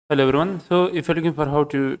Hello everyone. So if you're looking for how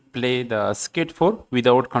to play the Skate 4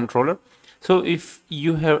 without controller, so if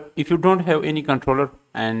you don't have any controller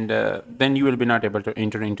and then you will be not able to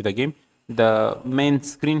enter into the game. The main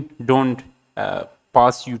screen don't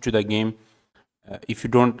pass you to the game if you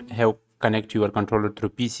don't have connect your controller through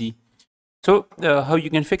PC. So how you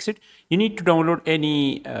can fix it? You need to download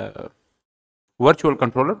any virtual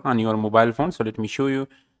controller on your mobile phone. So let me show you.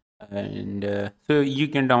 And so you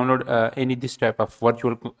can download any this type of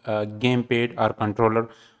virtual gamepad or controller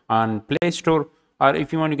on Play Store, or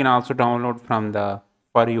if you want you can also download from the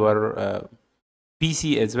for your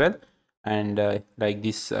PC as well. And like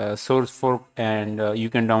this source fork, and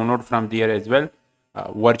you can download from there as well,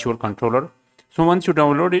 virtual controller. So once you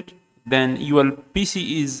download it, then your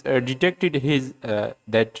PC is detected his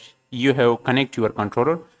that you have connect your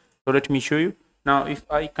controller. So let me show you. Now if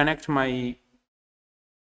I connect my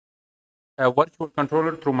virtual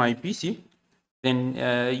controller through my PC, then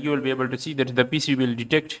you will be able to see that the PC will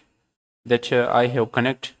detect that I have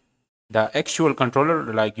connect the actual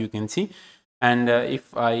controller, like you can see. And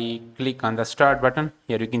if I click on the start button,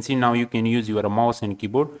 here you can see now you can use your mouse and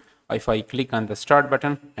keyboard. If I click on the start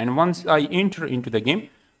button, and once I enter into the game,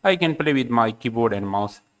 I can play with my keyboard and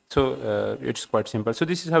mouse. So it's quite simple. So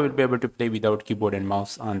this is how we'll be able to play without keyboard and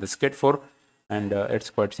mouse on the Skate 4, and it's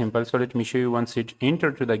quite simple. So let me show you. Once it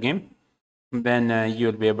enter to the game, then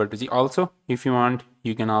you'll be able to see. Also, if you want,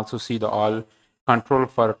 you can also see the all control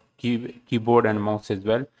for keyboard and mouse as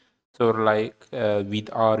well. So like with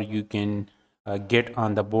R you can get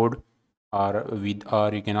on the board, or with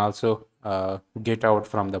R you can also get out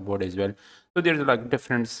from the board as well. So there's like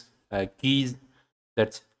different keys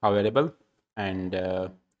that's available,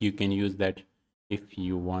 and you can use that if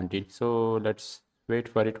you want it. So let's wait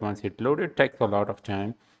for it. Once it loaded, it takes a lot of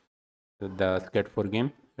time. The Skate 4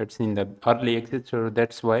 game, it's in the early access, so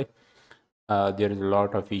that's why there is a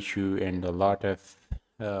lot of issue and a lot of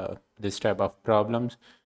this type of problems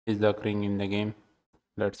is occurring in the game.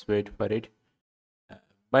 Let's wait for it.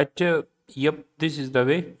 But yep, this is the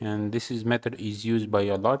way, and this is method is used by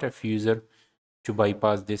a lot of user to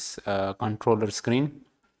bypass this controller screen.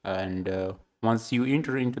 And once you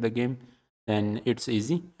enter into the game, then it's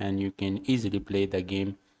easy, and you can easily play the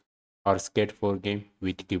game or Skate 4 game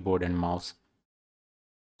with keyboard and mouse.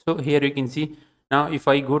 So here you can see. Now if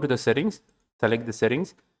I go to the settings, select the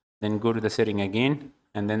settings, then go to the setting again,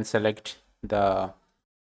 and then select the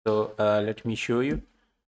let me show you.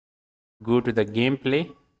 Go to the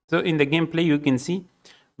gameplay. So in the gameplay you can see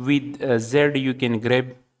with Z you can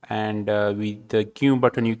grab, and with the Q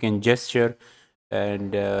button you can gesture,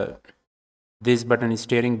 and this button is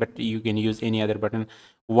steering, but you can use any other button.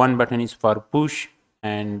 One button is for push,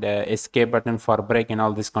 and escape button for break, and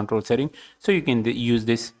all this control setting. So you can use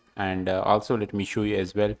this, and also let me show you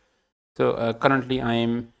as well. So currently I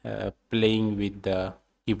am playing with the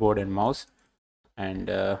keyboard and mouse, and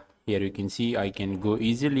here you can see I can go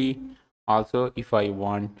easily. Also, if I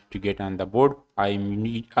want to get on the board,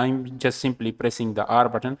 I'm just simply pressing the R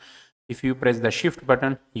button. If you press the shift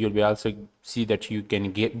button, you'll be also see that you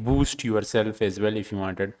can get boost yourself as well if you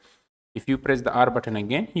wanted. If you press the R button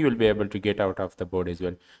again, you will be able to get out of the board as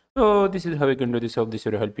well. So this is how you can do this. Hope this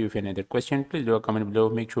will help you. If you have any other question, please leave a comment below.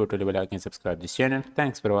 Make sure to leave a like and subscribe this channel.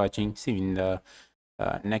 Thanks for watching. See you in the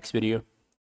next video.